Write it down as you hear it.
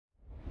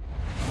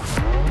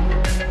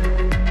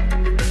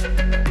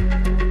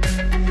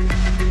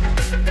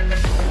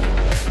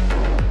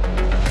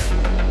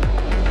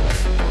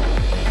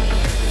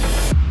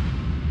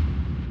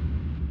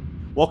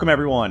Welcome,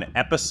 everyone.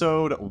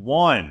 Episode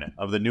 1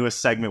 of the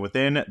newest segment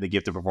within the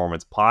Gifted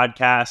Performance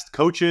podcast,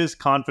 Coaches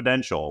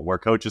Confidential, where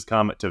coaches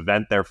come to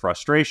vent their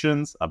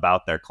frustrations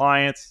about their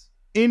clients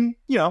in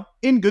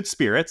good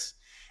spirits.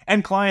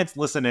 And clients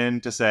listen in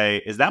to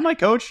say, is that my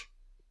coach?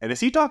 And is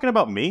he talking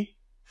about me?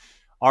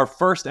 Our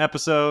first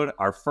episode,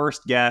 our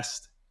first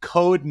guest,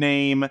 code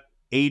name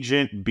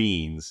Agent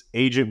Beans.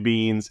 Agent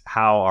Beans,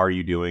 how are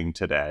you doing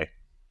today?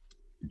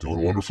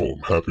 Doing wonderful.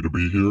 I'm happy to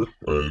be here,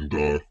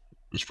 and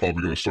it's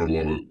probably going to start a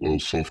lot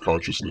of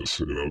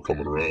self-consciousness,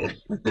 coming around.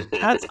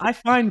 I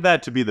find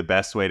that to be the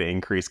best way to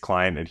increase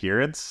client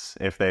adherence.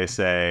 If they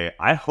say,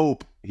 I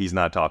hope he's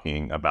not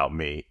talking about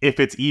me, if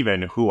it's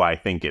even who I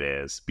think it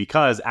is.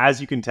 Because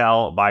as you can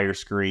tell by your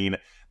screen,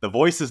 the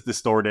voice is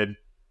distorted,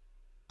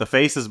 the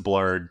face is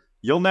blurred.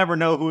 You'll never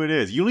know who it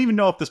is. You don't even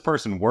know if this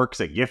person works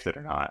at Gifted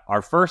or not.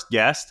 Our first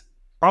guest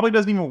probably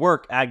doesn't even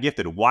work at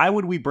Gifted. Why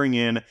would we bring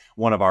in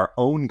one of our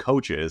own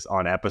coaches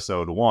on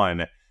episode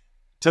 1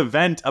 to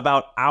vent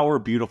about our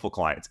beautiful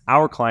clients?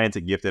 Our clients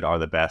at Gifted are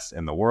the best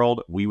in the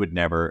world. We would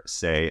never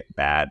say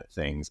bad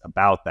things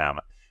about them.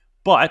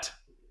 But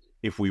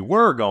if we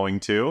were going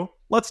to,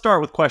 let's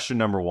start with question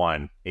number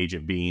 1,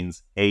 Agent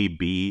Beans,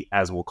 AB,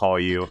 as we'll call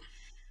you.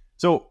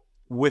 So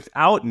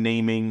without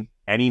naming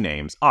any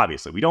names,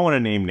 obviously, we don't want to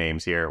name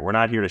names here. We're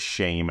not here to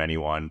shame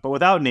anyone. But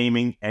without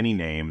naming any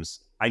names,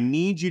 I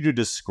need you to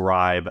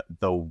describe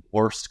the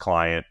worst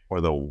client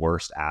or the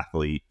worst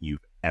athlete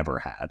you've ever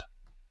had.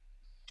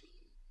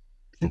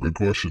 A good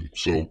question.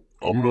 So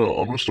I'm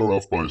gonna start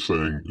off by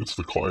saying it's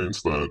the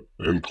client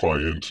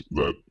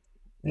that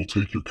will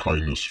take your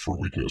kindness for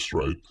weakness,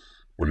 right?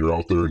 When you're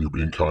out there and you're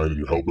being kind and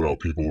you're helping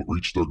out people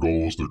reach their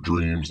goals, their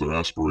dreams, their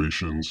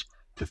aspirations,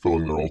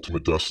 fulfilling their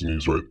ultimate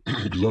destinies, right?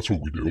 Because that's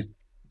what we do.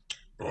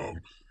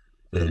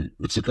 And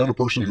it's the kind of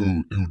person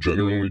who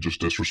genuinely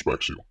just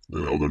disrespects you. They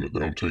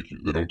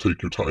don't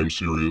take your time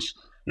serious.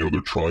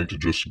 They're trying to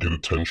just get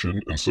attention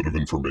instead of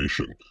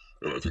information.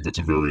 And I think that's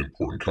a very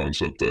important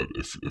concept, that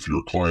if you're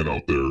a client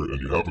out there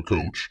and you have a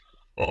coach,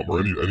 or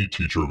any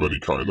teacher of any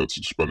kind that's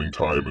spending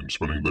time and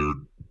spending their,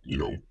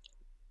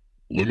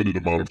 limited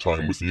amount of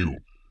time with you,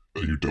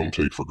 that you don't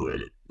take for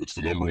granted. It's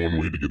the number one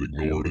way to get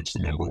ignored. It's the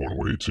number one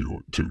way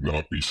to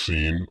not be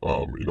seen,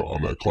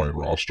 on that client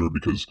roster,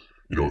 because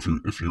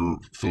if you're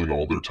filling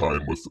all their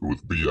time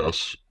with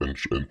BS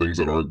and things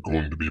that aren't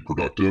going to be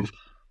productive,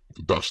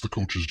 that's the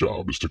coach's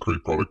job, is to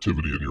create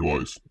productivity in your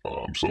life.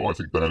 So I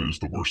think that is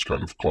the worst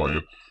kind of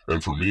client.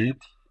 And for me,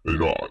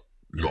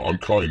 I'm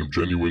kind, I'm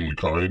genuinely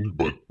kind,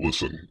 but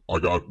listen, I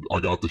got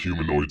the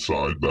humanoid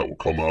side that will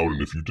come out,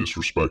 and if you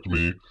disrespect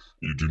me,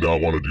 you do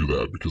not want to do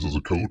that, because as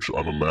a coach,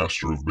 I'm a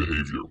master of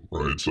behavior,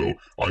 right? So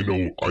I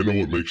know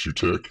what makes you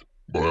tick,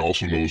 but I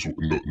also know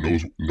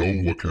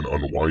what can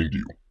unwind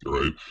you,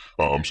 right?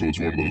 So it's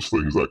one of those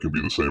things that can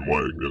be the same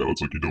way.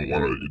 It's like you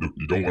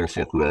don't want to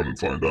fuck around and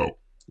find out.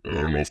 And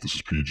I don't know if this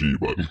is PG,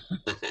 but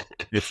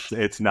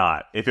it's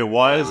not. If it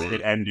was, right.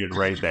 It ended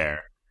right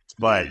there.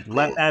 But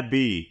let that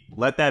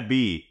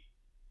be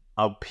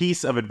a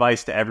piece of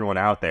advice to everyone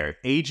out there. If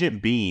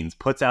Agent Beans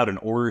puts out an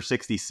Order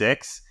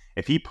 66,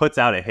 if he puts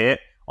out a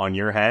hit on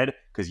your head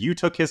because you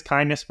took his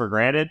kindness for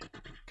granted,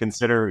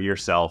 consider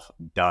yourself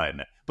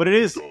done. But it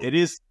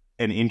is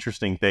an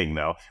interesting thing,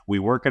 though. We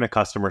work in a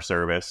customer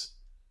service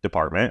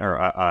department, or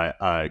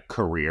a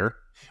career.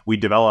 We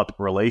develop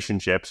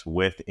relationships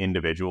with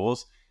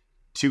individuals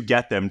to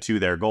get them to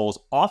their goals.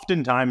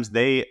 Oftentimes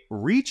they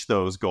reach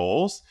those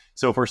goals.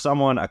 So for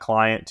someone, a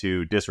client,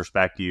 to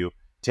disrespect you,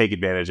 take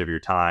advantage of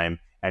your time,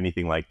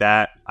 anything like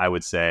that, I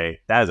would say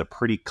that is a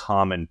pretty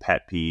common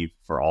pet peeve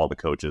for all the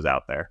coaches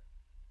out there.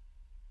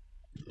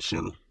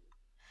 Sure.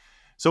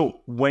 So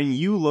when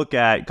you look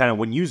at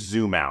when you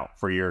zoom out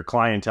for your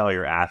clientele,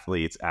 your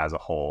athletes as a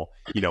whole,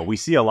 we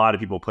see a lot of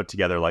people put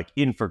together like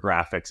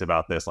infographics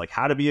about this, like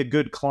how to be a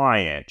good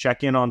client,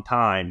 check in on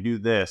time, do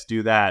this,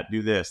 do that,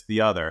 do this,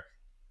 the other.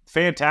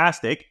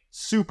 Fantastic,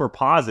 super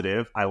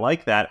positive. I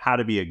like that. How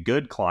to be a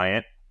good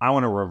client. I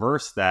want to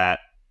reverse that.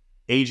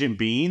 Agent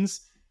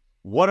Beans,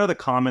 what are the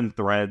common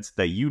threads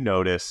that you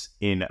notice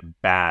in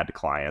bad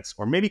clients,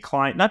 or maybe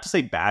not to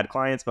say bad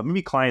clients, but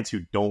maybe clients who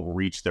don't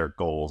reach their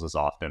goals as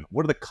often?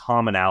 What are the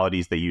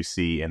commonalities that you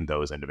see in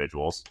those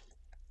individuals?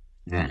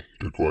 Good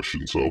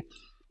question. So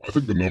I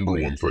think the number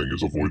one thing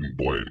is avoidant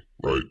blame,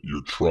 right?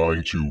 You're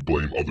trying to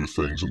blame other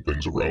things and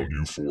things around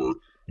you for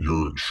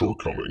your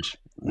shortcomings,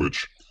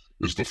 which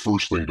is the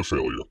first thing to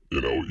failure.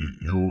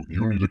 You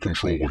need to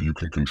control what you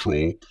can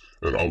control,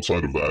 and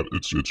outside of that,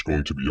 it's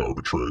going to be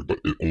arbitrary, but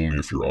only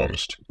if you're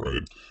honest,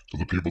 right? So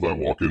the people that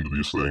walk into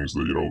these things,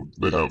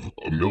 they have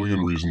a million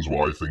reasons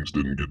why things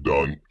didn't get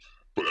done,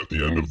 But at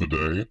the end of the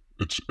day,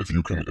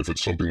 if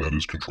it's something that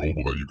is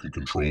controllable that you can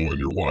control and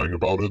you're lying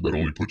about it, that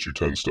only puts you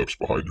 10 steps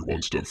behind you,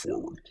 one step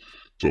forward.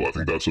 So I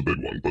think that's a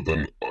big one. But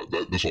then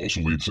this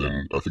also leads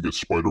in, I think it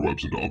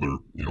spiderwebs into other,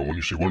 when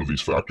you see one of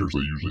these factors, they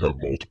usually have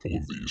multiple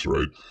of these,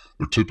 right?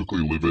 They're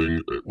typically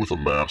living with a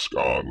mask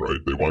on, right?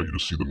 They want you to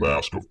see the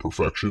mask of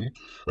perfection,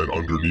 and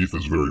underneath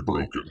is very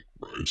broken,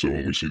 right? So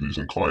when we see these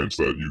in clients,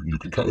 that you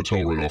can kind of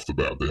tell right off the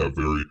bat, they have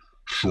very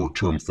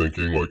short-term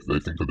thinking, like they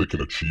think that they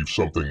can achieve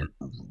something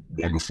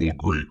wonderful,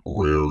 great,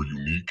 rare,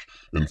 unique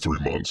in 3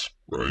 months,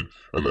 right?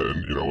 And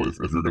then,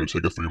 if you're going to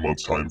take a 3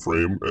 month time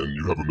frame and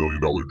you have $1 million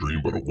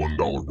dream but a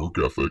 $1 work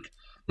ethic,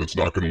 that's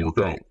not going to work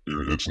out.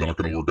 It's not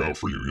going to work out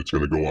for you. It's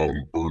going to go out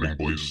in burning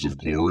blazes of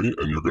glory,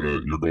 and you're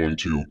going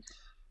to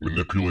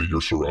manipulate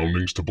your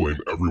surroundings to blame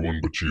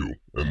everyone but you.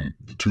 And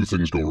the two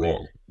things go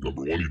wrong.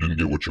 Number one, you didn't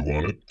get what you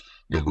wanted.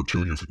 Number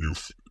two,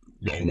 you've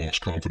now lost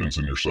confidence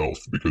in yourself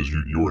because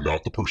you are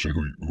not the person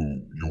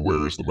who you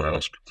wear as the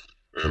mask.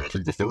 And I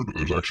think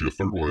there's actually a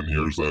third one in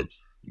here, is that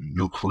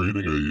you're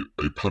creating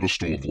a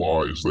pedestal of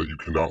lies that you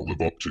cannot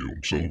live up to.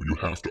 So you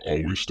have to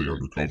always stay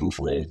undercover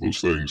for all of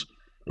those things.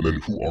 And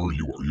then who are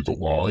you? Are you the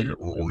lie,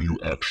 or are you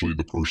actually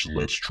the person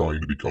that's trying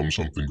to become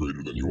something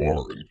greater than you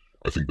are? And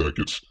I think that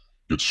gets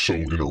so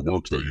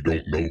interworked that you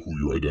don't know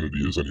who your identity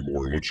is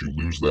anymore. And once you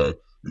lose that,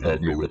 you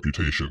have no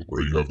reputation,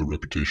 right? You have the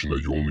reputation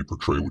that you only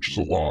portray, which is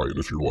a lie. And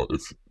if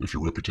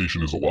your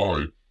reputation is a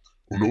lie,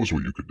 who knows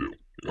what you could do?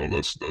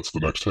 That's the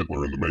next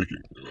Hitler in the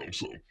making.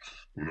 So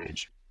who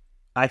knows?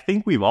 I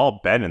think we've all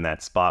been in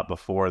that spot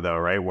before, though,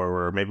 right?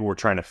 Where we're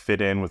trying to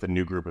fit in with a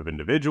new group of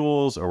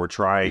individuals, or we're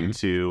trying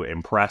to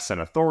impress an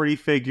authority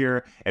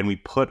figure, and we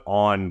put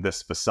on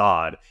this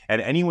facade. And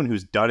anyone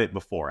who's done it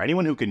before,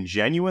 anyone who can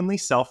genuinely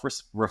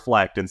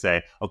self-reflect and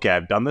say, okay,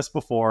 I've done this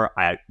before.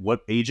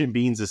 What Agent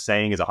Beans is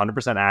saying is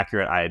 100%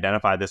 accurate. I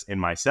identify this in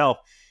myself.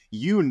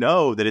 You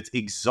know that it's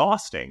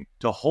exhausting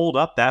to hold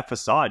up that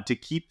facade, to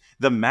keep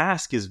the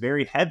mask is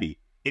very heavy.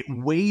 It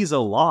weighs a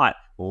lot,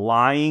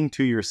 lying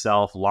to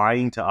yourself,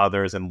 lying to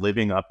others, and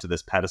living up to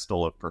this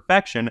pedestal of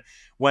perfection.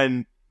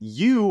 When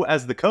you,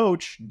 as the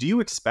coach, do you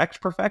expect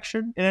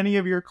perfection in any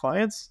of your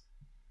clients?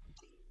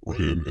 Right,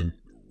 and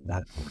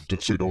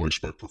so we don't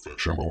expect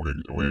perfection,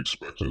 but we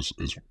expect as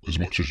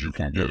much as you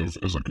can give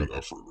as a good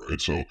effort, right?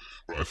 So,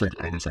 but I think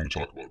another thing to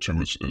talk about too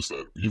is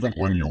that even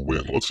when you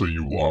win, let's say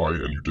you lie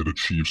and you did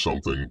achieve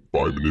something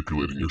by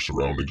manipulating your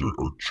surroundings,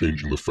 or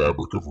changing the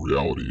fabric of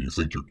reality, you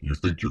think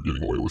you're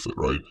getting away with it,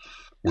 right?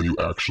 When you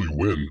actually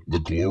win, the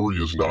glory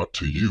is not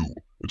to you,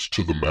 it's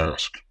to the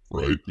mask,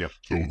 right? Yep.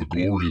 So the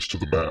glory is to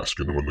the mask,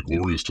 and when the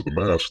glory is to the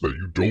mask, that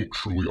you don't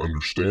truly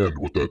understand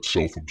what that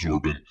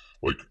self-absorbent,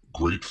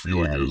 great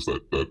feeling is,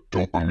 that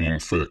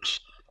dopamine fix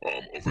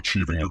of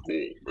achieving your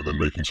goal and then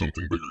making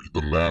something bigger.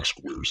 The mask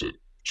wears it.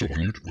 So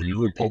when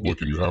you're in public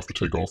and you have to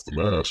take off the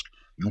mask,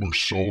 you are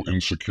so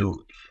insecure.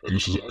 And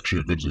this is actually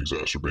a good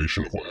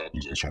exacerbation of what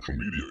happens on social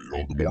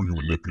media. The more you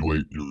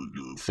manipulate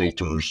your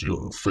filters,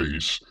 your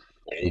face,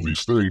 all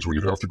these things, when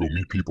you have to go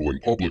meet people in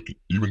public,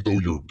 even though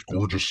you're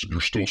gorgeous,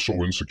 you're still so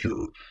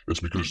insecure.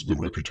 It's because the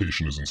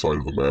reputation is inside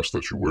of the mask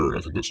that you wear. And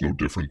I think that's no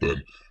different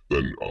than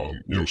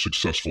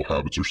successful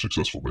habits or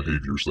successful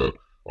behaviors that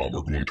are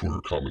going toward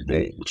a common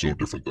goal. It's no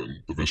different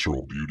than the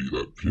visceral beauty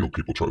that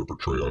people try to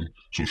portray on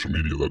social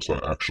media. That's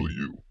not actually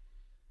you.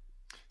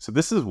 So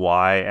this is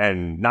why,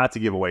 and not to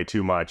give away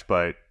too much,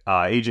 but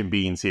Agent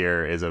Beans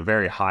here is a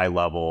very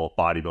high-level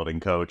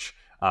bodybuilding coach.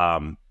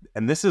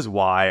 And this is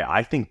why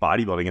I think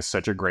bodybuilding is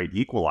such a great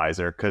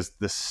equalizer, because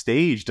the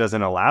stage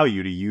doesn't allow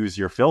you to use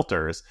your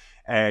filters,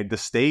 and the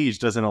stage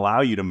doesn't allow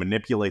you to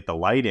manipulate the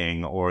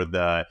lighting or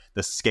the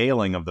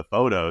scaling of the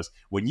photos.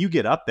 When you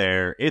get up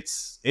there,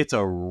 it's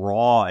a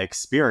raw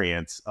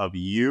experience of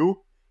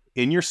you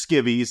in your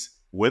skivvies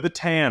with a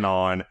tan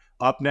on,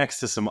 up next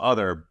to some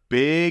other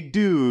big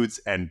dudes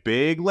and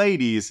big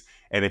ladies.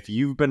 And if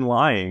you've been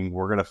lying,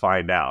 we're going to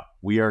find out.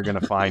 We are going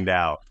to find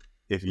out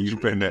if you've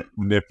been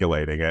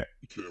manipulating it.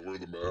 You can't wear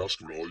the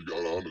mask when all you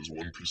got on is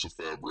one piece of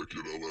fabric,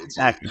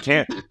 That's you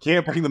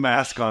can't bring the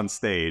mask on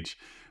stage.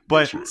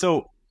 But right.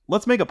 So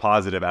let's make a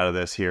positive out of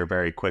this here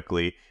very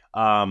quickly.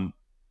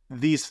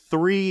 These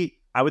three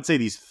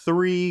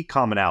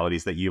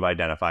commonalities that you've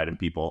identified in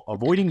people: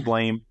 avoiding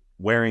blame,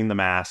 wearing the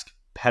mask,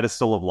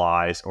 pedestal of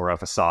lies, or a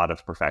facade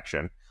of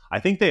perfection. I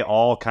think they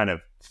all kind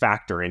of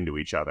factor into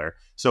each other.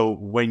 So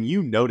when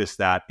you notice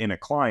that in a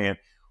client,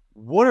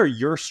 what are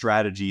your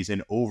strategies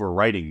in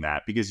overwriting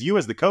that? Because you,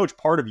 as the coach,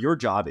 part of your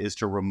job is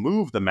to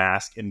remove the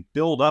mask and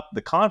build up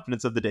the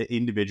confidence of the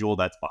individual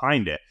that's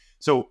behind it.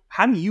 So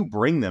how do you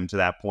bring them to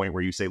that point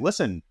where you say,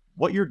 listen,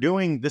 what you're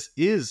doing, this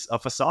is a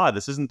facade.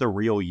 This isn't the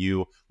real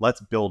you.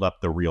 Let's build up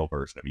the real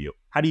version of you.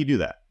 How do you do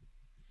that?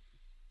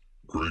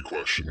 Great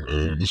question.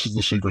 And this is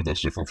the secret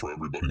that's different for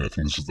everybody. And I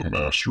think this is the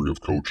mastery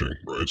of coaching,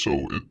 right?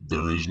 So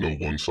there is no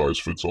one size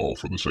fits all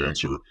for this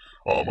answer.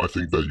 I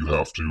think that you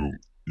have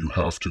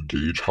to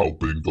gauge how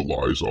big the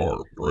lies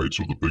are, right?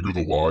 So the bigger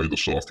the lie, the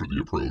softer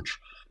the approach.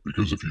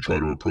 Because if you try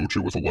to approach it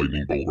with a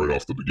lightning bolt right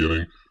off the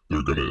beginning,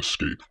 they're going to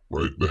escape,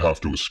 right? They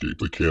have to escape.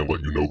 They can't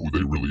let you know who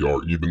they really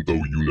are, even though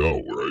you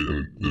know, right?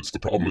 And it's the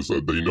problem is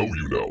that they know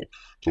you know.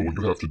 So what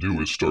you have to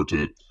do is start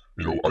to,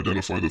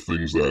 identify the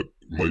things that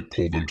might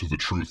pull them to the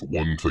truth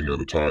one thing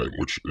at a time,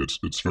 which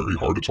it's very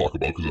hard to talk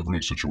about because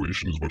everyone's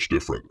situation is much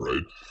different,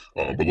 right?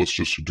 But let's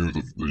just do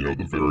the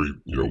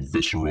very,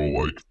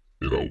 visceral,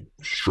 like,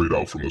 straight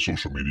out from the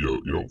social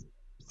media,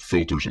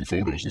 filters and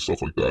photos and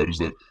stuff like that is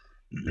that,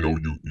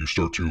 you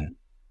start to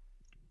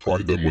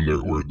pride them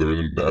where they're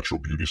in natural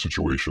beauty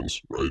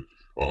situations, right?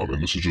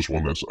 And this is just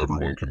one that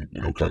everyone can,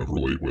 kind of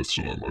relate with.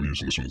 So I'm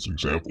using this one as an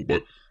example.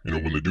 But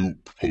when they do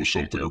post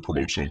something or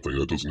promote something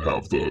that doesn't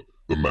have the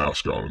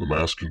mask on, and the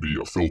mask can be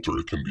a filter,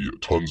 it can be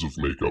tons of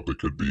makeup, it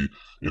could be,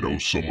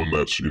 someone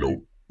that's,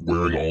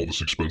 wearing all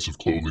this expensive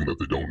clothing that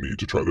they don't need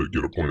to try to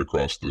get a point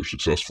across that they're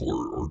successful,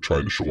 or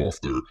trying to show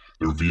off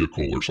their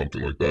vehicle or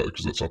something like that,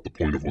 because that's not the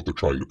point of what they're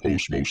trying to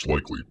post, most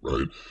likely,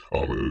 right?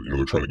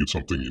 They're trying to get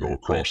something,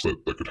 across that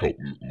could help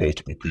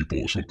multiple people,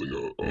 or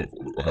something,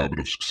 a habit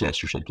of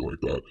success or something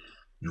like that.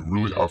 You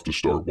really have to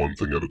start one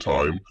thing at a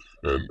time,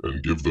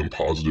 and give them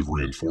positive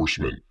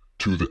reinforcement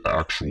to the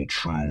actual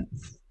true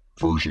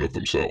version of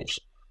themselves,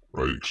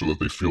 right? So that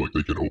they feel like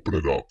they can open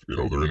it up.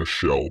 They're in a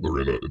shell,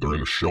 they're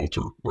in a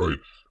shelter, right?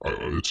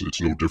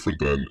 It's no different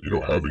than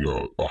having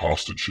a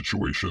hostage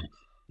situation,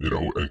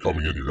 and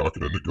coming in. You're not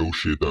going to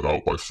negotiate that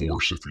out by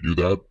force. If you do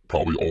that,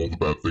 probably all the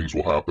bad things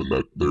will happen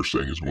that they're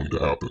saying is going to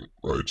happen,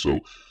 right? So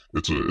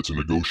it's a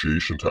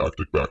negotiation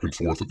tactic back and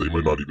forth that they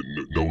might not even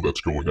know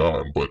that's going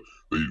on, but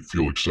they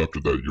feel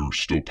accepted that you're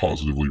still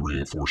positively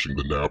reinforcing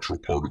the natural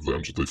part of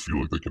them, so they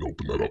feel like they can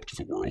open that up to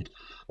the world.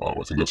 I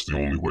think that's the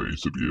only way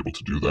to be able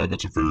to do that.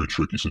 That's a very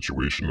tricky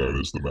situation. That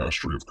is the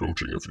mastery of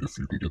coaching. If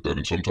you can get that,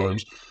 and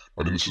sometimes,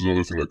 I mean, this is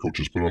another thing that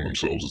coaches put on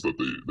themselves, is that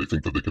they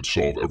think that they could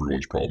solve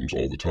everyone's problems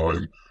all the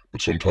time,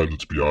 but sometimes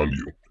it's beyond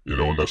you,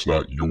 and that's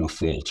not your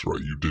fault,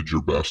 right? You did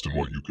your best in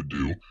what you could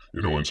do,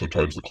 and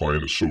sometimes the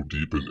client is so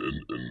deep in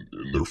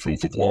their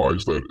filth of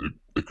lies that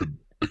it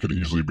could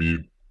easily be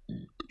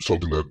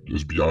something that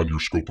is beyond your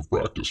scope of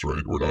practice,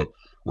 right? We're not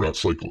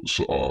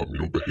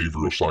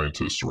behavioral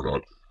scientists. We're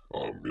not,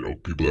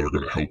 people that are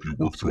going to help you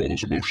work through all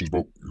those emotions,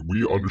 but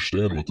we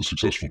understand what the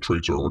successful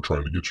traits are. We're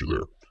trying to get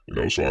you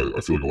there, So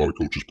I feel like a lot of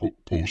coaches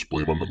post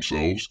blame on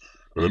themselves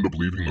and end up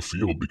leaving the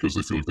field because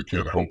they feel like they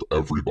can't help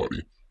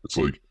everybody. It's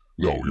like,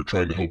 no, you're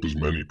trying to help as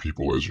many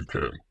people as you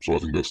can. So I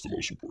think that's the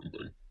most important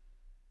thing.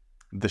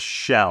 The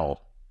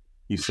shell.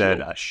 You said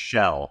a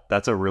shell.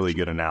 That's a really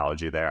good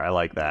analogy there. I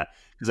like that,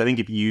 because I think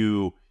if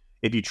you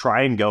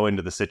try and go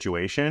into the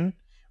situation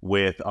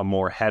with a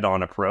more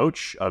head-on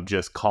approach of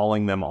just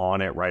calling them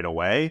on it right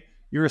away,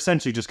 you're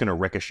essentially just going to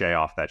ricochet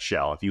off that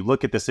shell. If you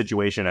look at the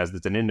situation as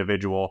it's an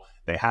individual,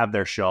 they have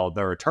their shell,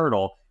 they're a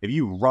turtle. If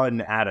you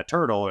run at a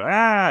turtle,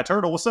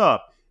 turtle, what's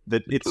up?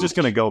 That it's just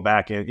going to go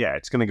back in. Yeah,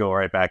 it's going to go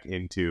right back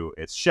into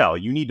its shell.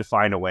 You need to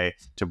find a way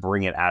to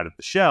bring it out of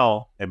the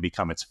shell and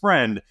become its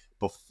friend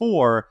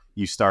before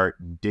you start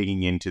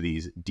digging into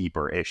these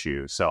deeper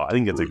issues. So I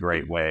think it's a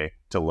great way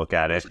to look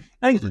at it.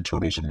 I think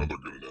turtle's another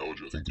good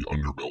analogy. I think the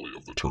underbelly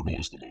of the turtle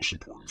is the most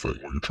important thing.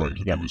 What you're trying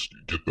to do is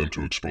get them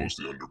to expose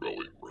the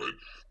underbelly, right?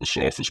 The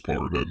softest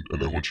part, and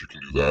then once you can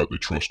do that, they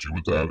trust you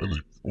with that, and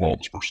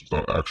this person's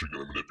not actually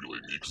going to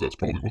manipulate me, because that's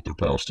probably what their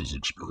past has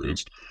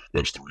experienced.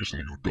 That's the reason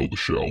you would build a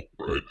shell,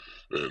 right?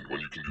 And when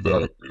you can do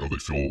that, they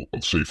feel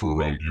safer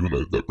around you,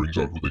 and that brings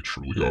out who they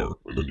truly are.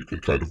 And then you can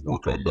kind of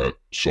work on that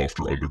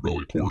softer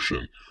underbelly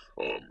portion,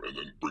 and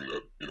then bring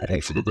that,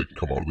 hopefully that they can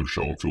come out of their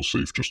shell and feel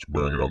safe just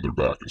wearing it on their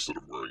back instead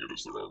of wearing it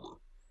as their armor.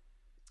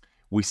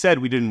 We said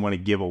we didn't want to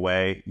give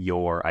away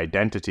your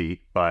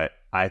identity, but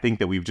I think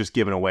that we've just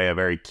given away a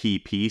very key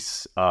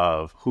piece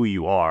of who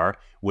you are,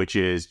 which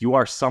is you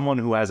are someone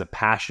who has a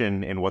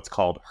passion in what's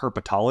called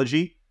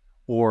herpetology,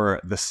 or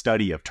the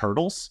study of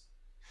turtles.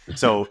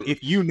 So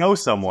if you know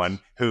someone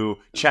who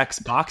checks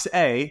box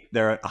A,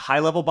 they're a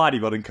high-level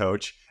bodybuilding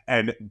coach,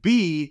 and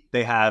B,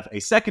 they have a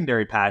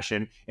secondary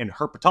passion in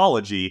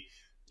herpetology,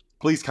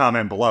 please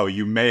comment below.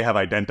 You may have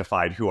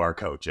identified who our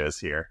coach is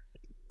here.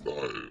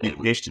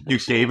 You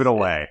gave it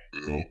away.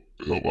 I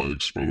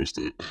exposed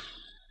it.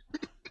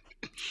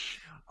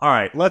 All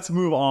right, let's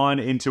move on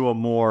into a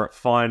more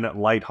fun,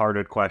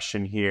 lighthearted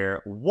question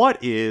here.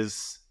 What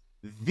is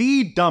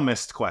the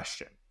dumbest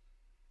question?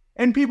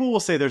 And people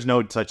will say there's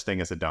no such thing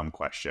as a dumb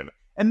question.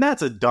 And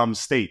that's a dumb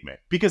statement,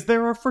 because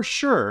there are for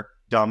sure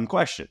dumb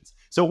questions.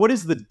 So what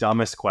is the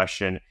dumbest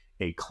question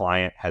a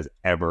client has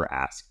ever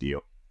asked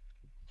you?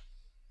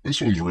 This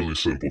one's really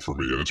simple for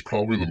me, and it's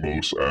probably the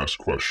most asked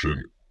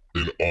question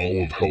in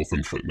all of health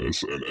and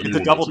fitness. And it's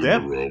a double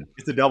dip.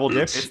 It's a double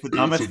dip. It's the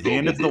dumbest,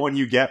 and it's the one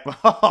you get.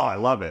 Oh, I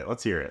love it.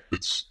 Let's hear it.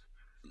 It's,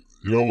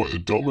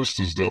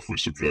 dumbest is definitely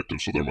subjective,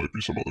 so there might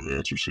be some other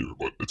answers here,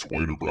 but it's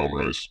white or brown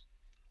rice.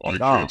 I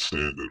can't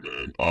stand it,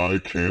 man. I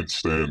can't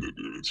stand it,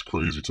 dude. it's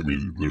crazy to me.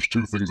 There's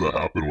two things that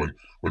happen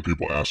when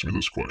people ask me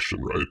this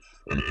question, right?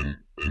 And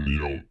you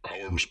know how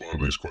I respond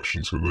to these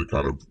questions,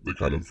 because they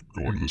kind of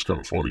go into this kind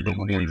of funny.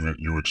 Number one,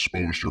 you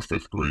exposed your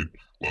fifth grade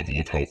level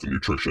of health and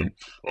nutrition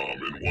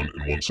in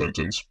one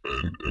sentence,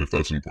 and if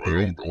that's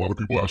important, a lot of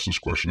people ask this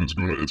question. It's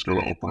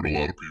gonna upward a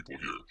lot of people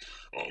here,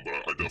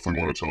 but I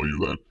definitely want to tell you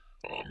that.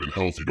 In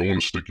health, you don't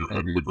want to stick your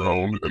head in the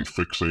ground and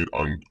fixate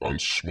on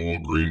small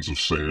grains of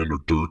sand or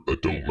dirt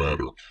that don't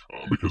matter,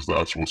 because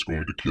that's what's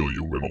going to kill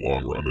you in the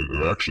long run,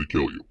 and actually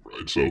kill you,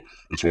 right? So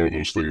it's one of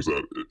those things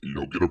that, you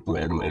know, get a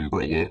broader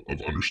umbrella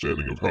of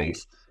understanding of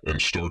health and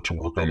start to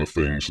work on the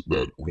things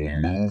that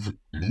will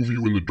move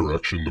you in the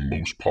direction the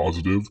most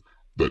positive,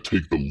 that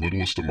take the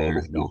littlest amount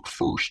of work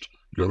first.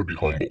 You gotta be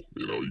humble,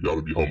 you know, you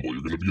gotta be humble.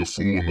 You're gonna be a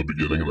fool in the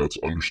beginning, and that's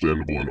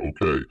understandable and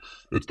okay.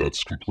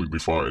 That's completely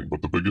fine.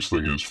 But the biggest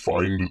thing is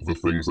find the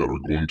things that are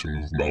going to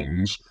move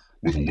mountains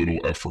with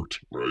little effort,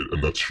 right?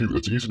 And that's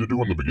easy to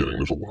do in the beginning.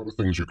 There's a lot of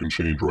things you can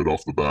change right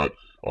off the bat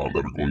that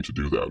are going to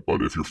do that.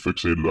 But if you're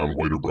fixated on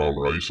white or brown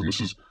rice, and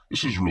this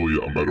is really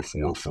a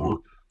metaphor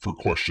for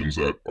questions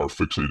that are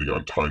fixating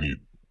on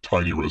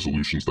tiny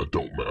resolutions that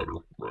don't matter,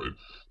 right?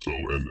 So,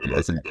 and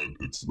I think that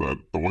it's that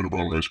the white or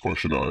brown rice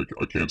question. I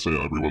can't say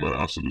everyone that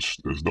asks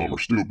it is dumb or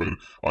stupid.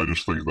 I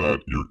just think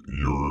that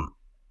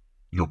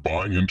you're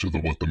buying into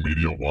what the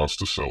media wants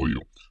to sell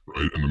you,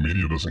 right? And the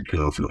media doesn't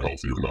care if you're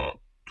healthy or not.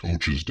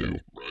 Coaches do,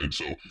 right?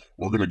 So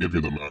we're going to give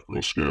you the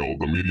macro scale.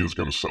 The media is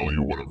going to sell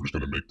you whatever's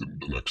going to make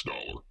the next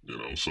dollar, you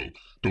know. So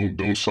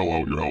don't sell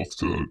out your health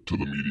to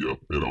the media.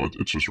 You know,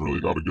 it's just really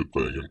not a good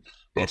thing. And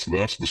that's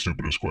the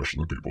stupidest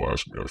question that people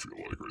ask me, I feel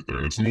like, right there.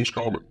 And it's the most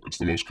common. It's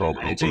the most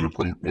common outside of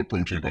what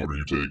protein powder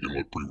you take and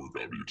what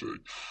pre-workout do you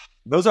take.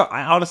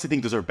 I honestly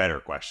think those are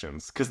better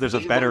questions, because there's a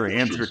better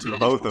answer to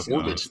both of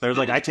those. There's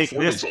like, I take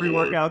this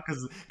pre-workout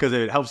because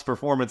it helps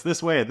performance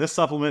this way, and this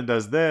supplement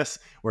does this,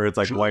 where it's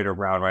like white or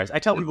brown rice. I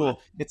tell people,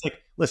 it's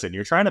like, listen,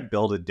 you're trying to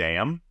build a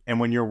dam, and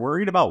when you're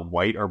worried about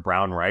white or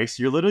brown rice,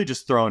 you're literally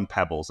just throwing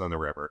pebbles in the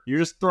river. You're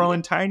just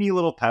throwing tiny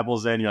little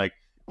pebbles in. You're like,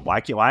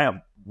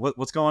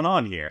 what's going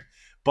on here?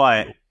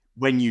 But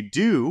when you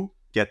do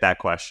get that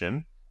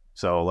question,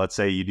 so let's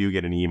say you do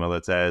get an email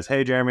that says,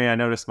 hey, Jeremy, I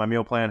noticed my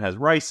meal plan has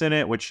rice in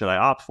it. Which should I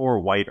opt for,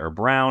 white or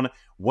brown?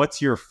 What's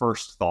your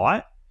first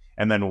thought?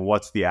 And then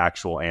what's the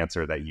actual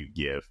answer that you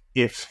give?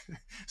 If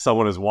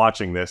someone is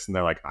watching this and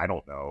they're like, I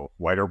don't know,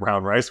 white or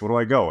brown rice, what do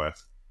I go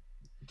with?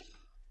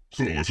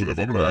 So listen, if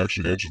I'm going to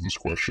actually answer this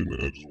question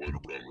as white or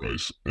brown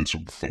rice, it's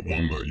the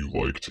one that you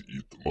like to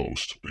eat the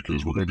most,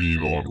 because we're going to be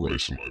eating a lot of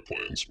rice in my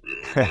plans.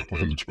 My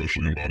plans,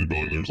 especially in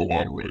bodybuilding, there's a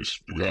lot of rice.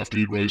 Do we have to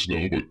eat rice?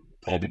 No, but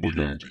probably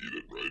going to eat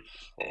it,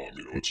 right?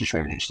 You know, it's just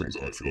one of those things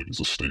that I feel like is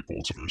a staple.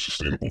 It's a very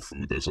sustainable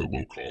food that's at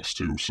low cost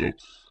too. So,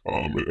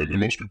 and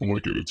most people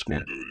like it. It's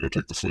going to, you know,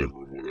 take the flavor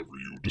of whatever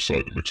you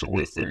decide to mix it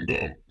with, and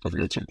I think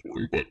that's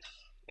important. But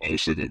I would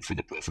say that for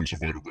the preference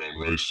of white or brown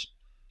rice,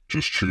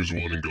 just choose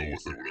one and go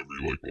with it, whatever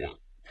you like more.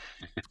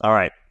 All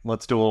right,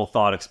 let's do a little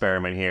thought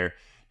experiment here.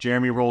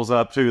 Jeremy rolls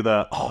up to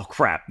the, oh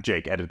crap,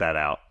 Jake, edit that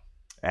out.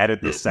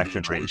 Edit this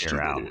section right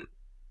here out.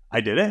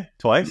 I did it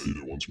twice? Yeah, you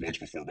did it once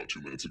before, about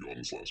 2 minutes ago on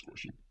this last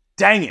question.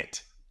 Dang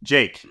it.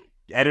 Jake,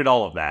 edit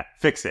all of that.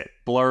 Fix it.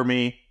 Blur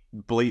me,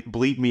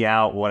 bleep me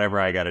out, whatever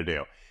I got to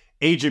do.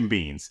 Agent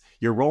Beans,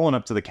 you're rolling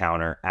up to the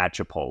counter at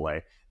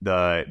Chipotle.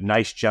 The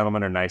nice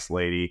gentleman or nice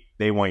lady,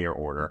 they want your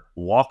order.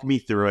 Walk me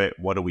through it.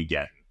 What do we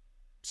get?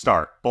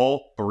 Start.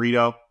 Bowl,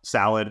 burrito,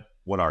 salad.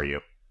 What are you?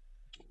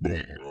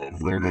 Boom.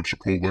 We're going to go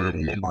Chipotle.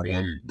 Number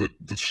one,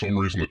 for some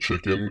reason the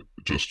chicken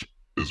just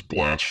is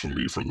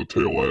blasphemy for the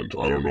tail end.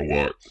 I don't know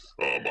why.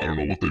 I don't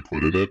know what they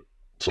put in it.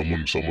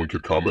 Someone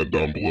could comment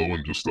down below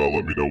and just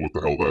let me know what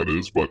the hell that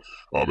is. But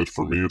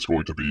for me, it's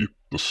going to be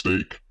the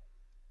steak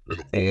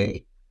in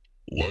a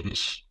bowl,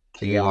 lettuce,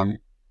 corn,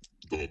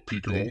 the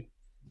pico,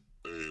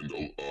 and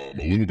a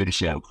little bit of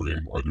sour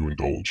cream. I do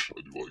indulge.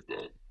 I do like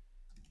that.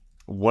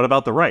 What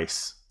about the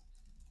rice?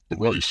 The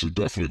rice,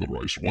 definitely the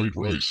rice. White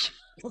rice.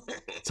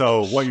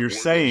 So what you're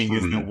saying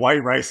is that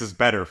white rice is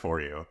better for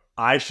you.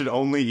 I should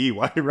only eat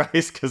white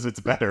rice because it's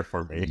better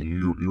for me.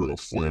 You're a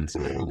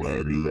flamethrower,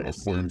 man. You're a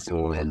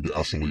flamethrower on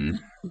gasoline.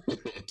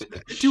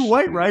 Do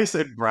white rice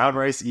and brown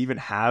rice even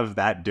have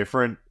that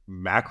different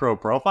macro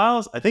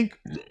profiles? I think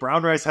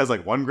brown rice has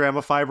like 1 gram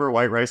of fiber,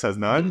 white rice has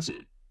none.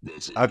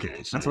 That's it.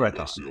 Okay, that's what I thought.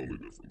 That's the only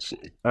difference. So.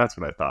 That's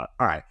what I thought.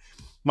 All right.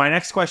 My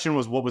next question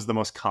was, what was the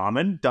most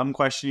common dumb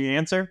question you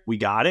answer? We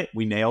got it.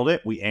 We nailed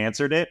it. We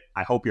answered it.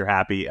 I hope you're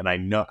happy, and I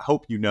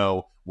hope you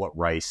know what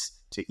rice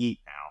to eat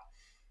now.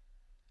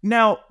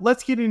 Now,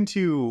 let's get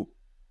into,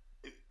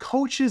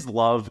 coaches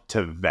love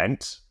to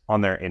vent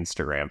on their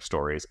Instagram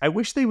stories. I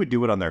wish they would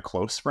do it on their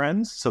close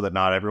friends so that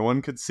not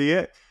everyone could see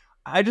it.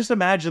 I just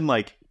imagine,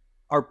 like,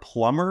 our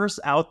plumbers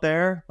out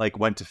there, like,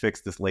 went to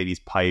fix this lady's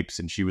pipes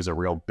and she was a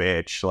real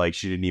bitch. Like,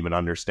 she didn't even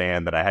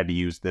understand that I had to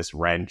use this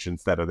wrench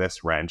instead of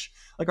this wrench.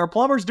 Like, are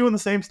plumbers doing the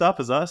same stuff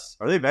as us?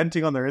 Are they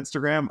venting on their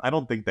Instagram? I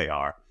don't think they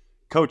are.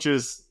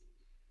 Coaches,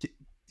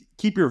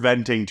 keep your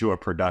venting to a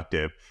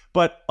productive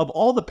But of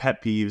all the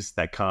pet peeves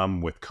that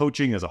come with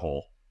coaching as a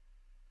whole,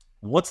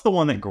 what's the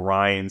one that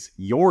grinds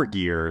your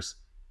gears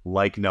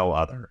like no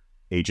other?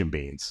 Agent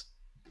Beans.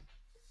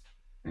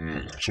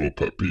 So a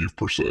pet peeve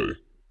per se.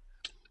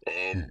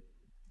 Um,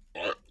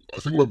 I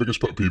think my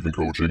biggest pet peeve in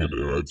coaching, and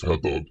I've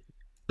had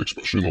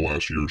especially in the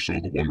last year or so,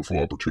 the wonderful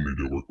opportunity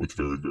to work with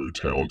very, very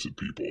talented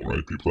people,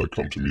 right? People that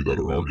come to me that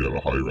are already on a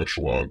higher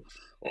echelon,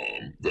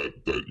 that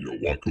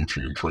want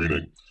coaching and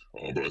training.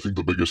 But I think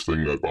the biggest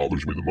thing that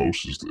bothers me the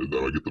most is that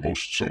I get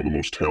some of the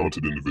most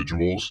talented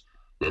individuals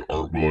that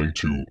aren't willing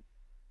to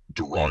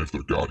derive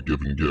their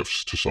God-given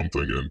gifts to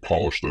something and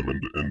polish them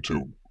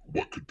into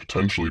what could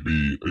potentially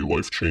be a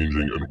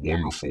life-changing and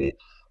wonderful,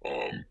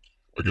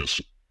 I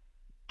guess,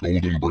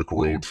 golden brick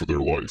road for their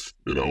life.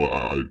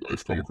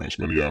 I've come across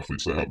many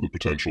athletes that have the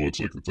potential. It's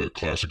like that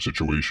classic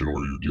situation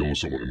where you're dealing with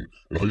someone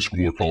in high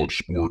school or college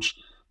sports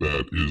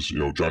that is,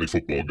 Johnny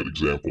Football, good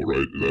example,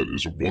 right? That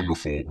is a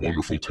wonderful,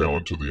 wonderful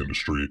talent to the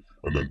industry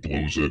and then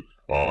blows it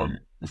on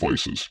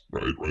vices,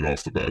 right? Right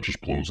off the bat,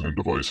 just blows it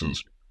into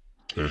vices.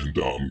 And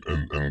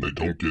they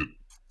don't get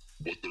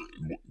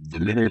the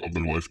meaning of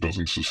their life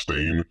doesn't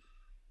sustain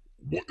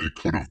what it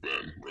could have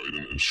been, right?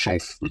 And it's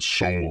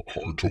so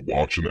hard to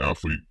watch an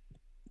athlete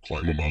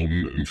climb a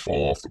mountain and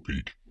fall off the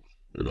peak.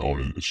 And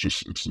it's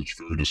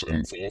very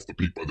and fall off the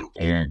peak by their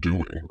own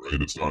doing,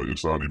 right? It's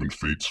not even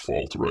fate's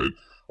fault, right?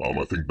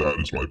 I think that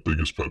is my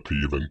biggest pet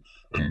peeve, and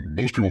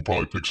most people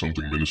probably pick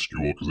something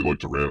minuscule because they like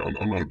to rant.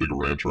 I'm not a big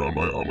ranter on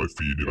my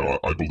feed.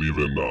 I believe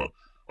in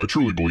I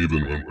truly believe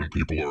in when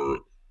people are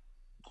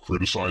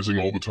criticizing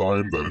all the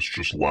time, that it's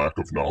just lack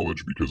of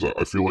knowledge, because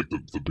I feel like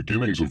the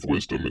beginnings of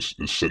wisdom is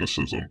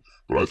cynicism.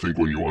 But I think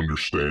when you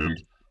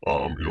understand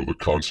the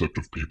concept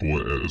of people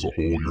as a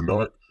whole, you're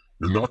not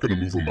going to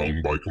move a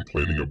mountain by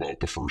complaining about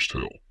the first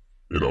hill.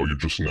 You're not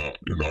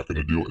going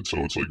to do it. So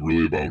it's like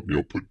really about,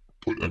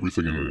 put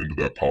everything into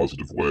that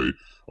positive way,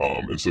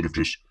 instead of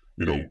just,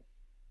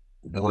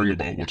 worrying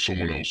about what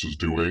someone else is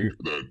doing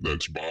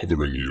that's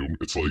bothering you.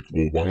 It's like,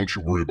 well, why don't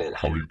you worry about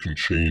how you can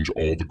change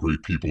all the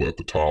great people at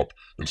the top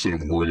instead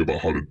of worrying about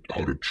how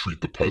to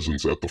treat the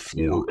peasants at the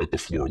floor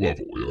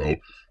level.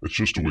 It's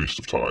just a waste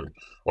of time.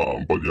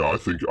 But yeah, I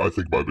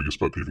think my biggest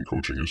pet peeve in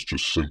coaching is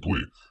just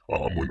simply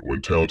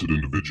when talented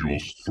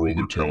individuals throw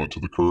their talent to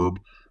the curb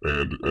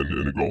and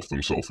engulf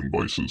themselves in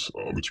vices.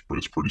 It's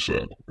pretty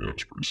sad.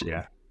 It's pretty sad.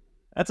 Yeah,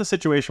 that's a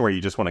situation where you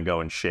just want to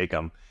go and shake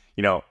them.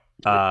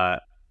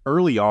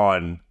 Early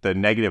on, the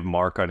negative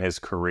mark on his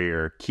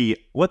career,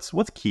 what's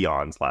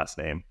Keon's last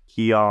name?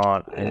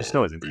 Keon, I just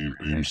know his name.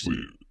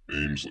 Amesley,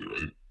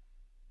 right?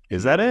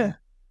 Is that it?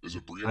 Is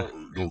it Breon?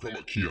 No, we're talking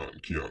about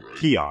Keon, right?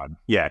 Keon,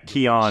 yeah,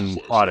 Keon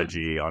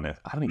Prodigy on it.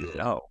 I don't even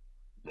know.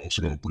 I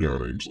also know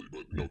Breon Amesley,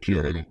 but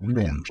Keon, we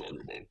know what you're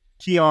talking about.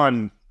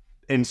 Keon,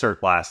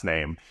 insert last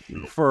name.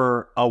 Yeah.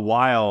 For a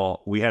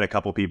while, we had a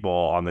couple people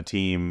on the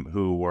team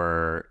who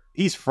were...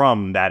 He's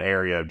from that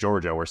area of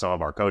Georgia where some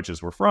of our coaches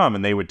were from,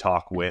 and they would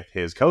talk with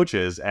his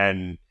coaches,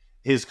 and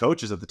his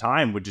coaches at the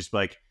time would just be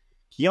like,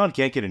 Keon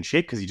can't get in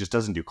shape because he just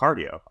doesn't do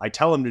cardio. I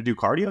tell him to do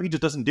cardio, he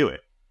just doesn't do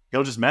it.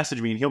 He'll just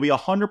message me and he'll be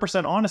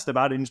 100% honest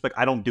about it and just be like,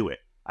 I don't do it.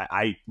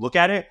 I look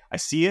at it, I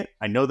see it,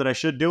 I know that I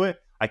should do it,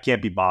 I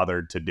can't be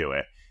bothered to do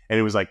it. And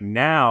it was like,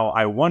 now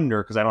I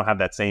wonder, because I don't have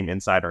that same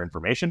insider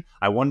information,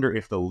 I wonder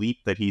if the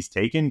leap that he's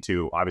taken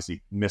to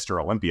obviously Mr.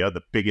 Olympia,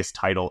 the biggest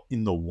title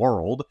in the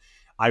world,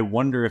 I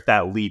wonder if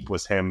that leap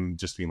was him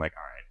just being like,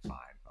 all right,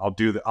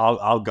 fine,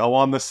 I'll go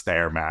on the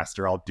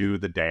Stairmaster, I'll do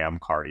the damn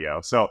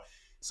cardio. So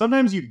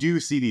sometimes you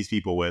do see these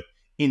people with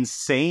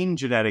insane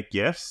genetic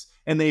gifts,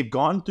 and they've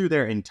gone through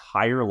their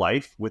entire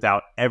life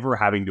without ever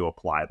having to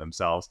apply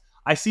themselves.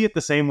 I see it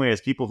the same way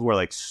as people who are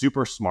like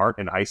super smart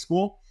in high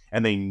school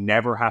and they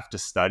never have to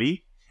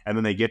study, and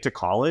then they get to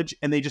college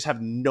and they just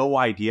have no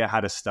idea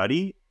how to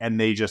study, and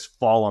they just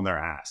fall on their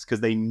ass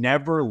because they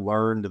never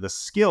learned the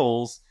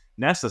skills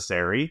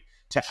necessary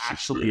to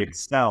actually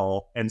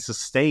excel and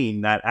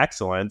sustain that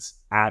excellence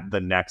at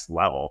the next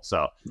level.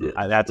 So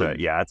that's a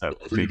I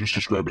think you just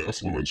described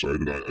affluence, right?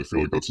 And I feel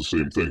like that's the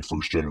same thing.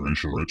 First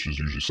generation rich is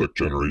usually second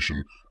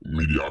generation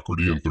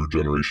mediocrity, and third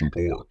generation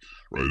poor,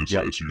 right?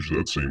 It's usually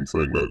that same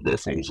thing that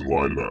falls in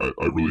line. And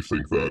I really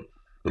think that,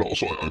 and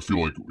also I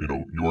feel like,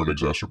 you are an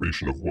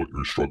exacerbation of what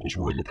your struggles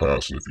were in the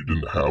past. And if you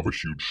didn't have a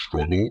huge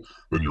struggle,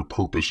 then your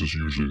purpose is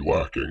usually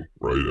lacking,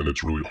 right? And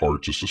it's really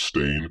hard to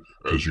sustain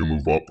as you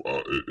move up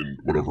in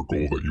whatever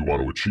goal that you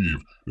want to achieve.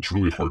 It's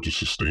really hard to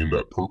sustain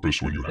that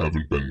purpose when you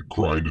haven't been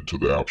grinded to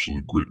the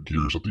absolute grit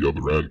gears at the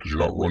other end, because you're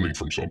not running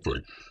from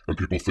something. And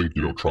people think,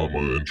 trauma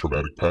and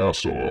traumatic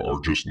past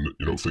are just,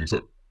 things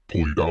that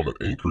pull you down,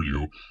 that anchor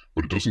you,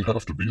 but it doesn't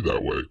have to be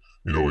that way.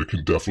 It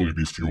can definitely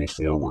be fuel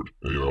forward.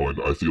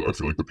 And I feel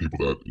like the people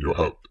that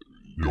have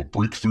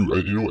break through,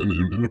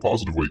 and in a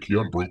positive way.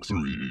 Keon broke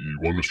through. He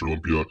won Mr.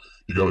 Olympia.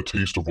 He got a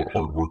taste of what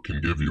hard work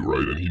can give you,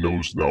 right? And he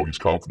knows now, he's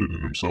confident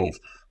in himself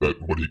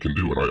that what he can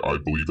do, and I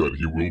believe that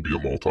he will be a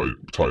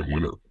multi-time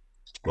winner.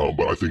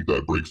 But I think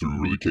that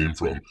breakthrough really came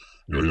from,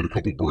 he had a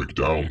couple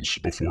breakdowns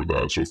before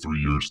that. So 3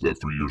 years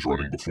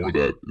running before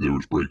that, there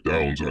was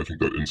breakdowns. And I think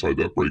that inside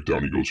that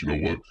breakdown, he goes, you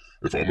know what?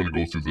 If I'm going to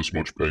go through this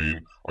much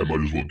pain, I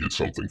might as well get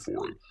something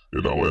for it.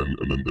 And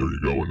then there you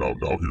go. And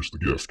now here's the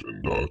gift.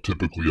 And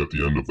typically at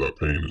the end of that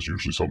pain is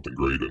usually something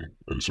great. And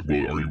I said,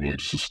 well, are you willing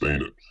to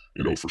sustain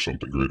it, for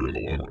something greater in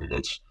the long run?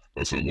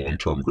 That's a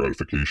long-term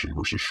gratification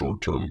versus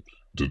short-term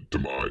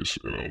demise.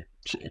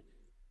 So.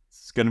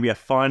 It's going to be a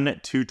fun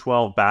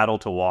 212 battle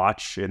to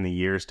watch in the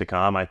years to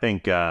come. I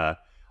think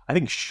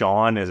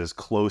Sean is as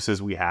close as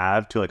we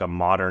have to like a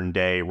modern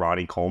day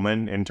Ronnie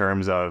Coleman in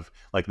terms of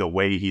like the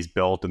way he's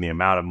built and the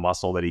amount of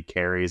muscle that he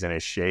carries in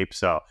his shape.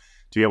 So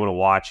to be able to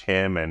watch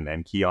him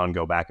and Keon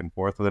go back and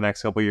forth for the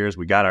next couple of years,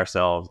 we got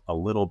ourselves a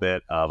little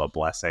bit of a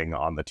blessing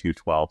on the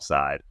 212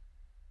 side.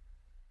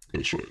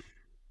 That's right.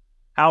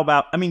 How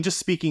about, just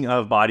speaking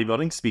of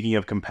bodybuilding, speaking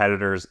of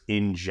competitors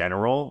in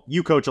general,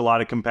 you coach a lot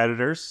of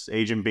competitors,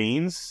 Agent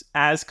Beans.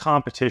 As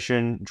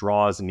competition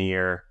draws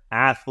near,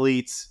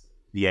 athletes,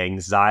 the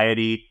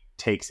anxiety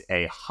takes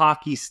a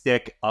hockey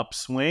stick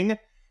upswing.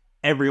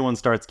 Everyone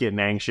starts getting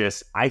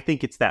anxious. I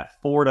think it's that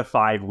 4 to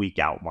 5 week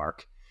out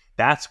mark.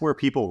 That's where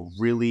people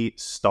really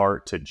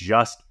start to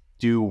just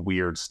do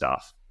weird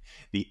stuff.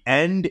 The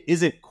end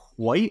isn't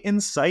quite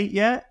in sight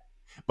yet,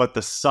 but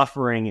the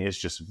suffering is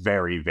just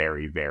very,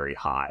 very, very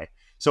high.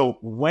 So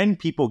when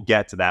people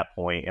get to that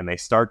point and they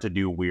start to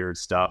do weird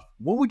stuff,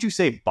 what would you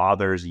say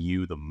bothers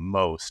you the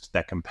most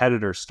that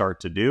competitors start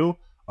to do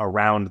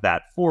around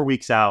that 4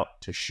 weeks out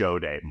to show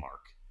day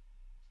mark?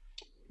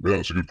 Yeah,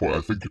 that's a good point.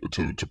 I think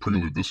to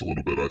prelude this a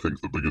little bit, I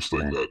think the biggest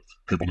thing that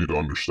people need to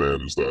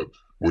understand is that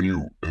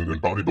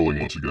and bodybuilding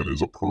once again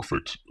is a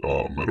perfect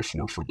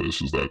metaphor for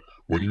this, is that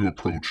when you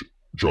approach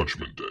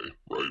Judgment Day,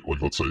 right?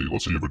 Like let's say you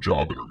have a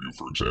job interview,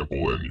 for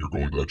example, and you're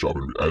going to that job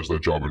interview. As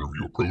that job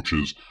interview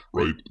approaches,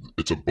 right,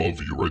 it's above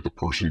you, right? The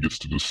person gets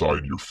to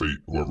decide your fate,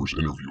 whoever's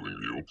interviewing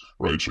you,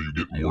 right? So you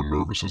get more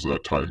nervous as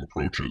that time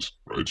approaches,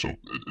 right? So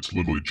it's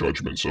literally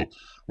judgment. So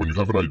when you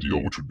have an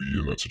ideal, which would be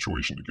in that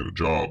situation to get a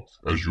job,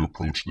 as you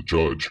approach the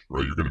judge,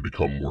 right, you're going to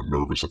become more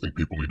nervous. I think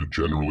people need to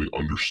generally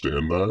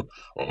understand that,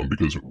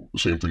 because the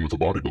same thing with the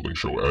bodybuilding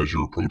show. As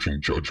you're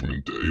approaching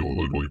Judgment Day,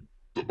 literally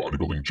the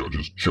bodybuilding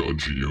judges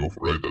judge you,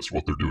 right? That's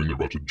what they're doing. They're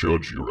about to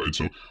judge you, right?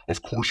 So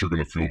of course you're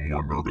going to feel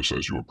more nervous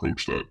as you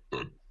approach that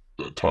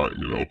time.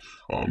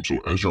 So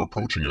as you're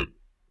approaching it,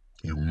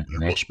 you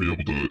must be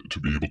able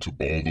to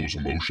ball those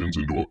emotions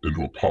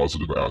into a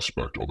positive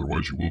aspect.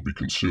 Otherwise, you will be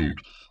consumed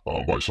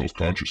by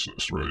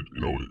self-consciousness, right?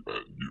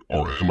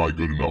 Or am I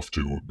good enough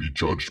to be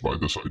judged by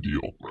this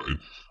ideal, right?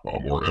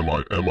 Or am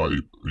I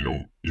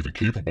even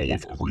capable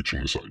of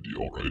reaching this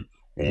ideal, right?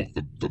 Well,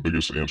 the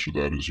biggest answer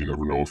to that is you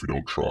never know if you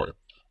don't try.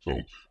 So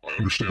I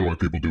understand why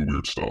people do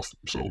weird stuff.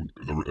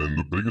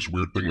 The biggest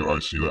weird thing that I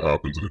see that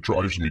happens, and it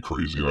drives me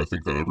crazy, and I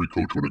think that every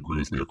coach would agree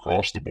with me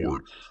across the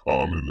board,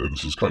 and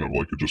this is kind of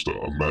like just a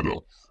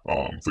meta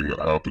thing that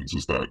happens,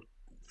 is that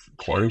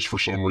clients, for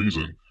some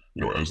reason,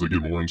 as they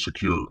get more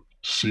insecure,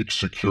 seek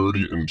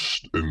security and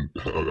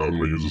I'm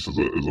going to use this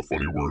as a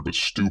funny word, but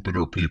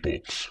stupider people,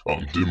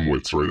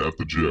 dimwits, right, at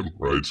the gym,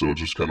 right? So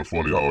it's just kind of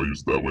funny how I use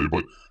it that way,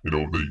 but,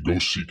 they go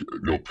seek,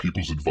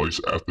 people's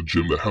advice at the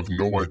gym that have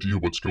no idea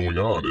what's going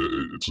on.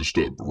 It's just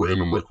a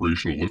random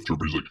recreational lifter,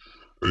 but he's like,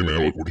 hey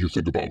man, like, what do you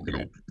think about,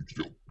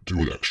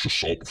 doing extra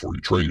salt before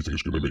you train? You think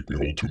it's going to make me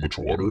hold too much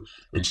water?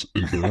 And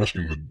they're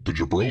asking the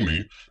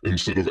jabroni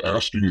instead of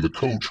asking the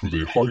coach who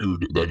they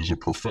hired that is a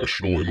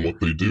professional in what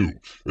they do.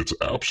 It's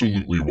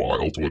absolutely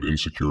wild what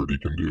insecurity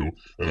can do.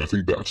 And I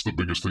think that's the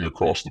biggest thing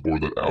across the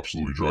board that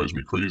absolutely drives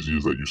me crazy,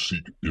 is that you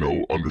seek,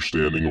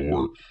 understanding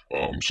or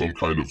some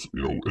kind of,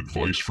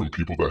 advice from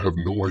people that have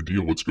no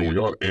idea what's going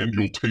on. And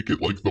you'll take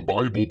it like the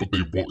Bible,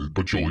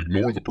 but you'll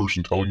ignore the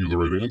person telling you the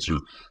right answer.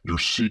 You're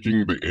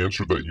seeking the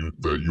answer that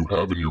you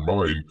have in your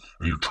mind,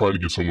 and you're trying to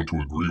get someone to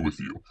agree with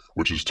you,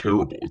 which is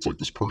terrible. It's like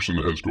this person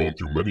that has gone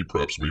through many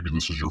preps. Maybe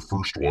this is your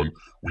first one.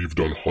 We've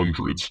done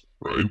hundreds,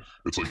 right?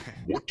 It's like,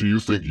 what do you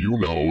think you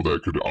know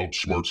that could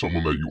outsmart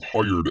someone that you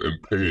hired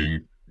and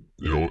paying,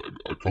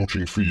 a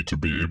coaching fee to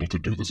be able to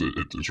do this?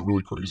 It's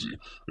really crazy,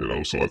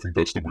 So I think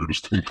that's the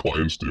weirdest thing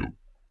clients do.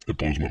 It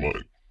blows my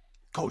mind.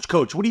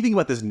 Coach, what do you think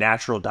about this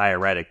natural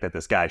diuretic that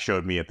this guy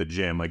showed me at the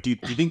gym? Like, do you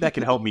think that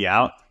can help me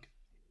out?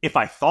 If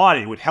I thought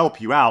it would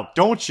help you out,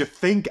 don't you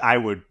think I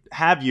would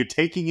have you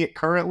taking it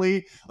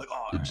currently? Like,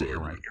 oh, exactly. You're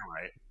right.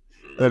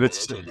 And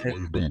it's might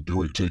have been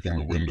taking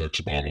the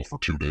Windex bottle for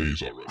 2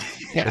 days already.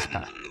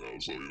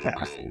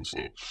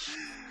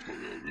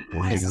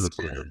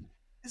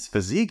 His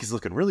physique is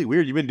looking really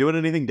weird. You been doing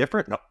anything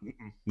different? No,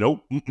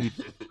 nope.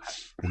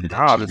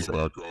 God, it's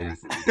a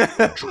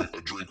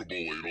drinkable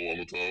ladle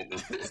on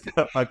the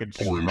top. Fucking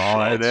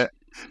straw in it.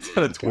 It's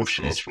got a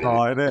twisted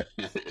straw in it.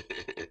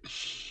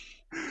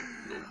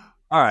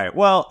 All right,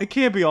 well, it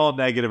can't be all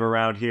negative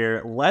around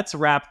here. Let's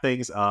wrap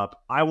things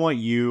up. I want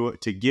you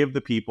to give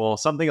the people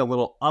something a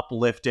little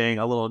uplifting,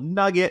 a little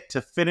nugget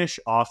to finish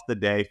off the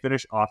day,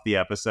 finish off the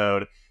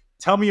episode.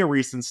 Tell me a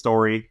recent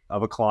story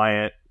of a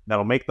client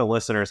that'll make the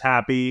listeners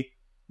happy,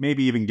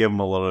 maybe even give them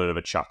a little bit of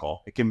a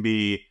chuckle. It can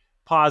be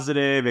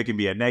positive, it can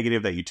be a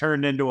negative that you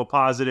turned into a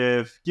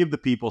positive. Give the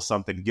people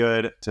something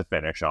good to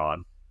finish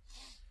on.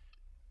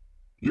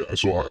 Yeah,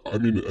 so I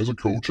mean, as a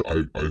coach,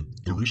 the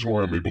reason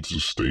why I'm able to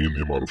sustain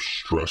the amount of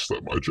stress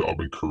that my job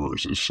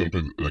incurs is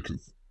simply like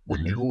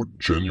when you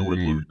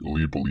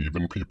genuinely believe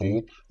in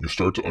people, you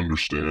start to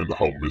understand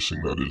how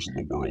missing that is in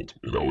the world.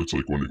 You know, it's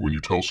like when you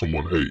tell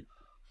someone, "Hey,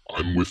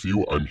 I'm with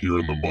you. I'm here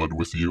in the mud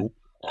with you.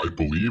 I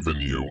believe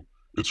in you."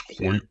 It's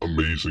quite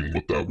amazing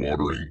what that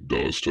watering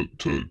does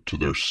to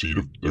their seed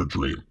of their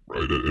dream,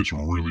 right? It's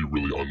really,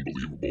 really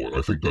unbelievable. And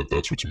I think that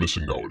that's what's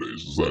missing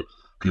nowadays is that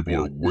people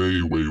are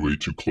way, way, way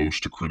too close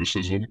to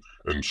criticism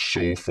and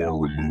so far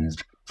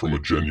removed from a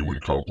genuine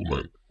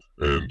compliment.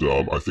 And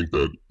I think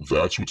that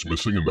that's what's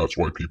missing, and that's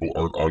why people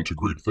aren't onto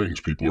great things.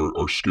 People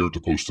are scared to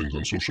post things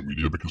on social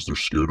media because they're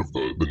scared of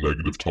the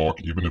negative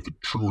talk, even if it's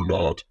true or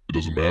not, it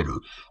doesn't matter,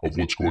 of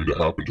what's going to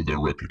happen to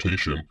their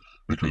reputation.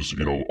 Because,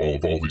 you know,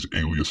 all these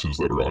aliases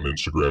that are on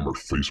Instagram or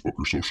Facebook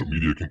or social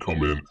media can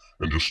come in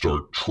and just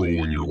start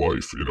trolling your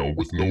life, you know,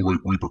 with no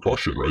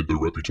repercussion, right? Their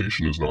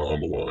reputation is not on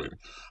the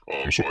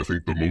line. So I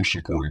think the most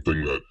important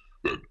thing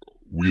that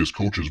we as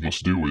coaches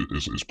must do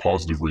is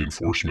positive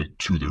reinforcement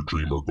to their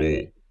dream or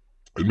goal,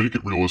 and make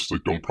it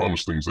realistic. Don't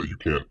promise things that you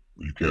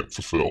can't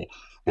fulfill.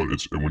 But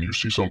it's, and when you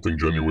see something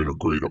genuine or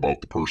great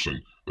about the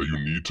person, that you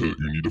need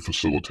to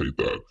facilitate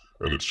that.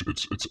 And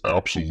it's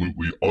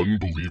absolutely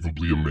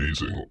unbelievably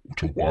amazing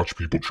to watch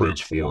people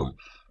transform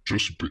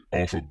just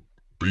off of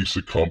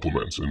basic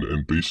compliments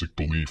and basic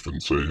belief,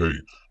 and say, hey,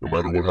 no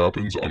matter what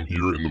happens, I'm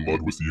here in the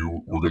mud with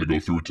you. We're gonna go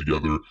through it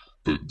together.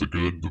 The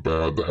good, the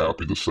bad, the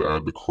happy, the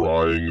sad, the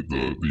crying,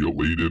 the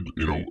elated,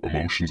 you know,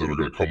 emotions that are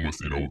gonna come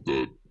with, you know,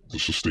 the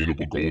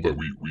sustainable goal that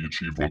we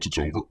achieve once it's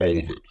over, all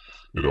of it,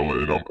 you know,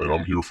 and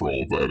I'm here for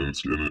all of that, and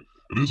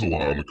it is a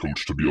lot on the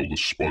coach to be able to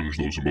sponge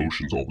those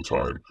emotions all the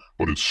time,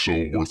 but it's so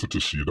worth it to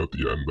see it at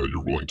the end, that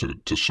you're willing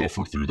to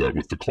suffer through that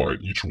with the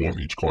client, each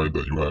client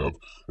that you have,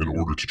 in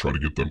order to try to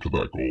get them to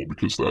that goal,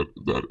 because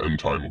that end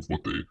time of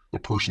the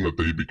person that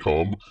they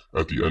become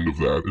at the end of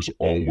that is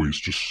always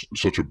just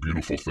such a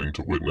beautiful thing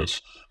to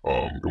witness,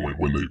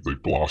 when they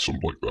blossom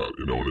like that,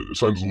 you know, and it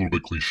sounds a little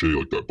bit cliche,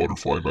 like that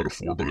butterfly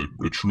metaphor, but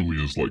it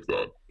truly is like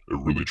that. It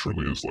really,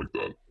 truly is like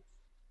that.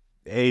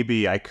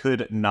 AB, I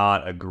could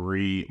not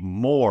agree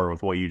more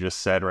with what you just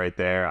said right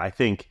there. I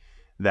think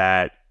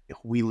that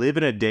we live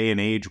in a day and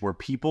age where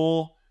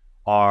people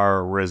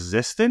are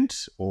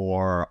resistant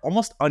or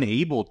almost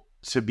unable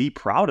to be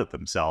proud of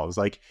themselves.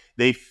 Like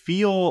they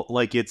feel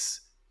like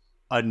it's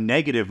a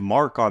negative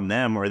mark on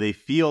them, or they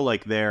feel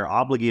like they're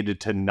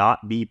obligated to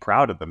not be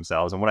proud of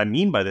themselves. And what I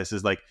mean by this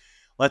is, like,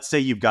 let's say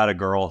you've got a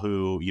girl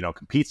who, you know,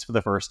 competes for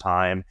the first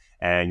time,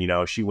 and, you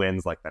know, she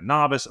wins like the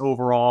novice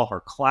overall, her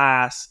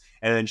class,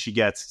 and then she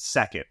gets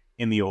second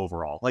in the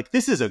overall. Like,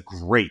 this is a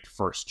great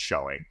first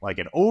showing. Like,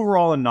 an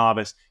overall and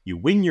novice, you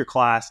win your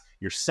class,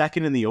 you're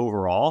second in the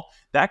overall.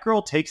 That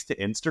girl takes to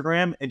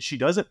Instagram and she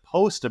doesn't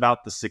post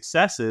about the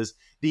successes.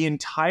 The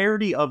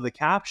entirety of the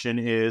caption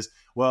is,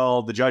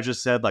 well, the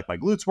judges said like my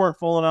glutes weren't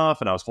full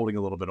enough and I was holding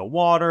a little bit of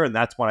water, and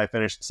that's why I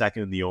finished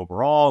second in the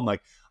overall. And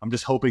like, I'm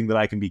just hoping that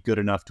I can be good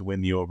enough to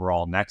win the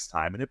overall next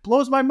time. And it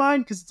blows my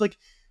mind, because it's like,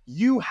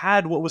 you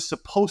had what was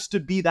supposed to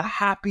be the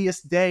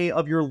happiest day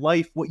of your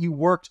life, what you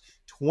worked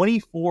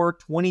 24,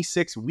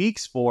 26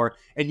 weeks for,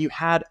 and you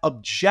had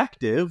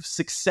objective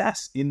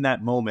success in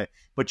that moment,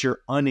 but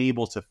you're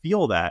unable to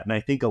feel that. And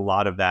I think a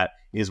lot of that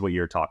is what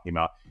you're talking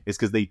about, is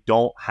because they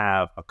don't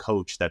have a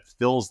coach that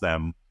fills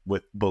them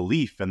with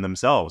belief in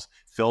themselves,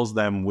 fills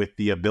them with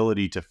the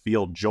ability to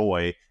feel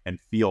joy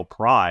and feel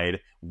pride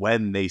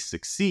when they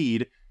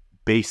succeed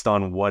based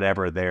on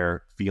whatever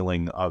their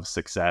feeling of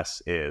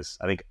success is.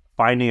 I think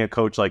finding a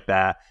coach like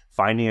that,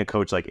 finding a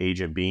coach like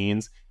Agent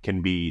Beans,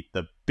 can be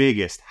the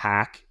biggest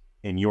hack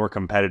in your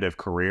competitive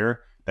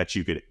career that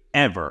you could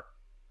ever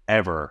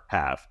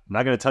have. I'm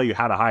not going to tell you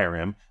how to hire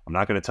him. I'm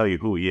not going to tell you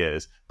who he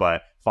is,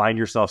 but find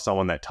yourself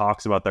someone that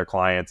talks about their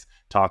clients,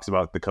 talks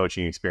about the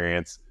coaching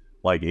experience,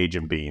 like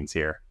Agent Beans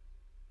here.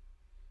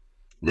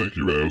 Thank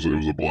you, man. It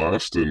was a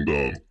blast, and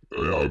yeah,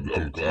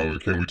 I'm glad. I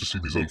can't wait to see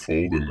these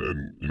unfold,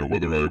 and you know,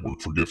 whether I work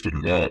for Gifted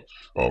or not,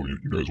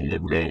 you guys will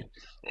never know.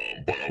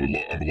 But I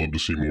would love to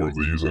see more of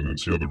these, and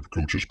see other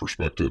coaches'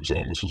 perspectives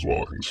on this as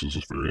well. I think this is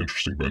a very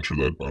interesting venture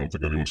that I don't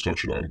think anyone's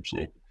touching on.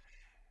 So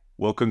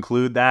we'll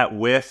conclude that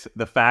with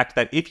the fact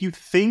that if you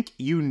think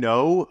you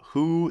know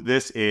who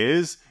this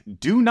is,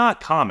 do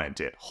not comment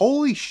it.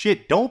 Holy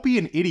shit, don't be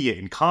an idiot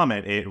and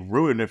comment it,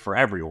 ruin it for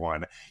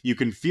everyone. You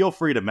can feel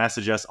free to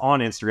message us on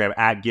Instagram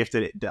at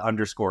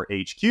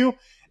gifted_HQ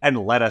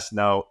and let us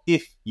know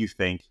if you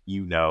think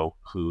you know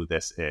who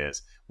this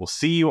is. We'll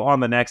see you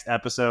on the next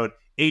episode.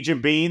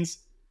 Agent Beans,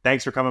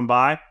 thanks for coming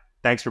by.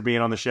 Thanks for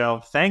being on the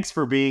show. Thanks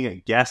for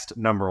being guest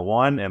number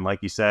 1. And like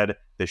you said,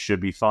 this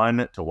should be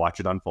fun to watch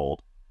it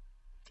unfold.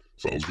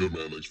 sounds good,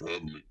 man. Thanks for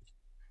having me.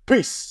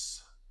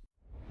 Peace.